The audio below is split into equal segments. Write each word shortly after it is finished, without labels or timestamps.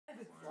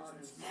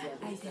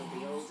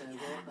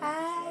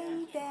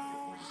Hi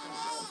there.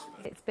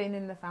 It's been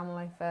in the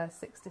family for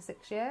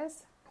 66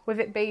 years. With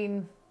it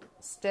being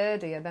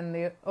sturdier than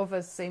the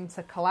others seem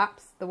to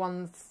collapse, the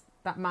ones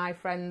that my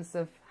friends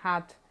have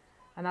had,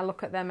 and I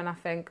look at them and I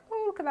think,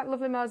 oh, look at that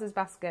lovely Moses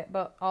basket,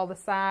 but all the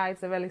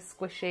sides are really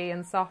squishy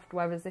and soft,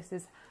 whereas this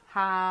is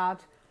hard,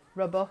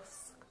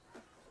 robust.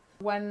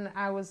 When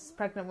I was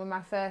pregnant with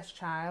my first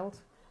child,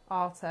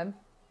 Autumn,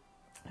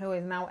 who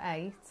is now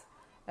 8,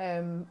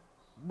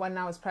 when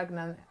I was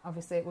pregnant,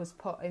 obviously it was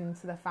put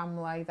into the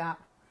family that,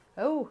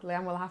 oh,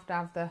 Leanne will have to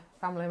have the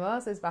family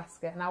Moses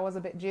basket, and I was a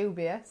bit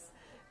dubious,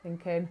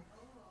 thinking,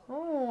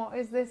 oh, what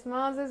is this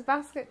Moses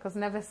basket? Because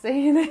never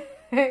seen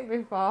it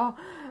before.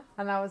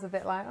 And I was a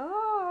bit like,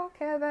 oh,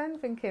 okay then,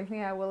 thinking,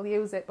 yeah, we'll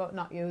use it but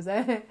not use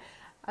it.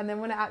 And then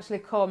when it actually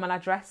come and I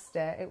dressed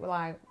it, it was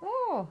like,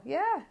 oh,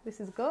 yeah,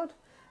 this is good.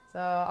 So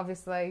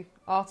obviously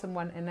Autumn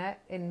went in it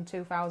in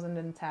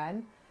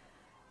 2010.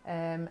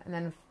 And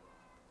then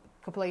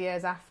a couple of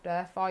years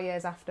after, 4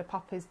 years after,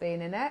 Poppy's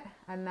been in it,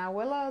 and now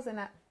Willow's in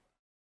it.